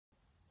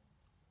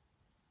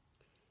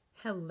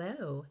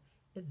Hello,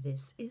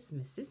 this is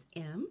Mrs.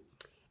 M,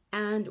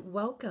 and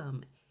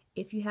welcome.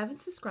 If you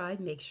haven't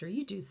subscribed, make sure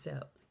you do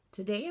so.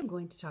 Today I'm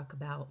going to talk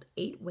about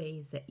 8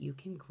 ways that you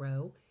can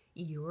grow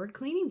your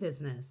cleaning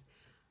business.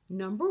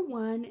 Number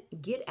 1,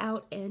 get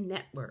out and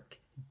network.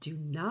 Do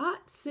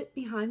not sit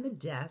behind the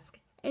desk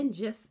and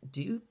just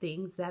do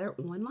things that are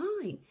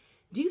online.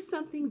 Do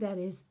something that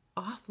is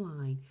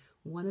offline.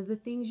 One of the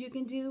things you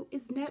can do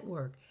is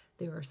network.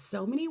 There are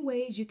so many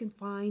ways you can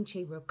find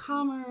Chamber of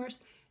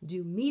Commerce,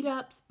 do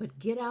meetups, but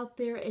get out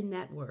there and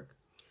network.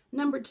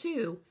 Number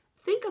 2,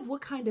 think of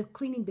what kind of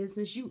cleaning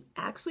business you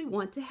actually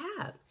want to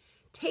have.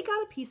 Take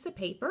out a piece of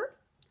paper,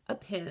 a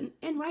pen,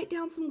 and write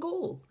down some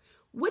goals.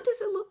 What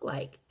does it look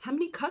like? How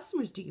many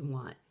customers do you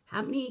want?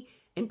 How many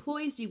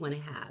employees do you want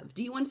to have?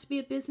 Do you want it to be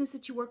a business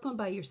that you work on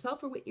by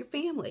yourself or with your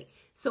family?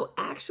 So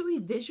actually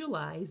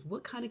visualize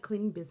what kind of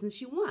cleaning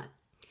business you want.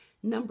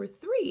 Number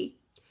 3,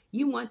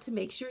 you want to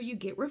make sure you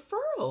get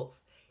referrals.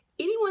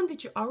 Anyone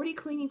that you're already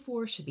cleaning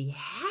for should be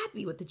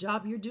happy with the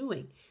job you're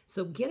doing.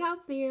 So get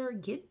out there,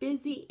 get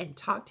busy, and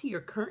talk to your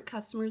current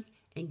customers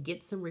and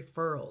get some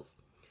referrals.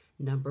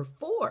 Number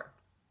 4,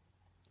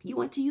 you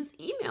want to use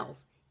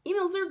emails.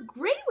 Emails are a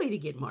great way to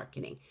get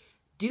marketing.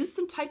 Do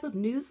some type of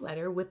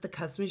newsletter with the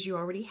customers you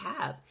already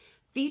have.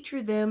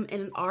 Feature them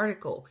in an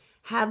article.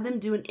 Have them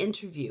do an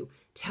interview.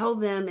 Tell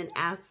them and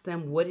ask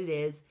them what it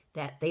is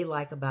that they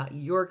like about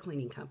your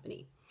cleaning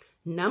company.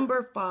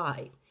 Number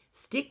 5,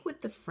 stick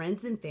with the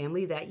friends and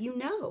family that you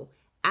know.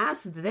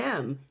 Ask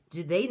them,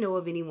 do they know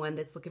of anyone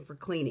that's looking for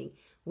cleaning?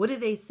 What do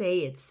they say?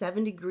 It's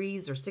 7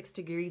 degrees or 6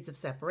 degrees of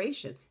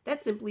separation.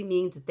 That simply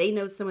means that they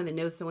know someone that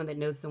knows someone that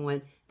knows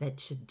someone that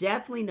should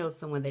definitely know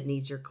someone that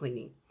needs your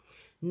cleaning.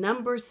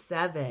 Number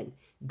 7,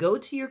 go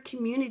to your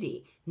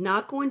community.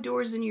 Knock on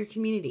doors in your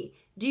community.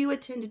 Do you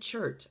attend a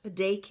church, a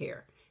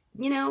daycare?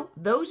 You know,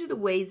 those are the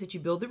ways that you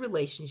build the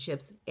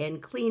relationships,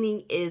 and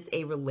cleaning is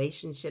a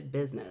relationship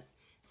business.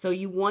 So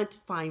you want to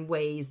find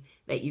ways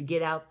that you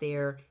get out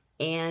there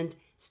and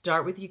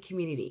start with your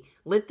community.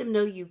 Let them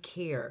know you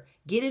care.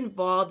 Get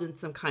involved in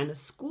some kind of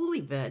school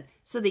event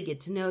so they get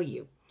to know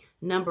you.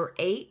 Number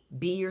 8,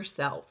 be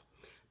yourself.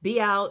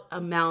 Be out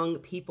among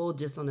people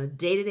just on a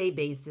day-to-day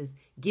basis.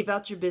 Give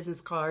out your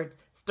business cards.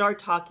 Start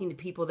talking to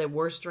people that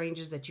were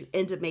strangers that you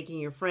end up making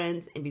your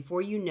friends. And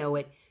before you know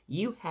it,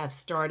 you have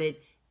started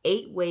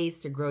 8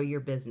 ways to grow your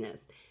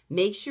business.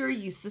 Make sure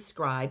you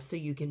subscribe so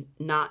you can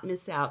not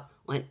miss out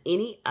on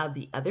any of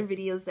the other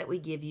videos that we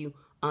give you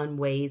on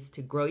ways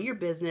to grow your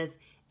business.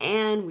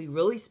 And we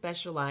really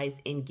specialize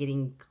in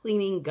getting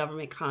cleaning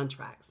government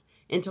contracts.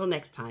 Until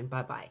next time,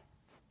 bye-bye.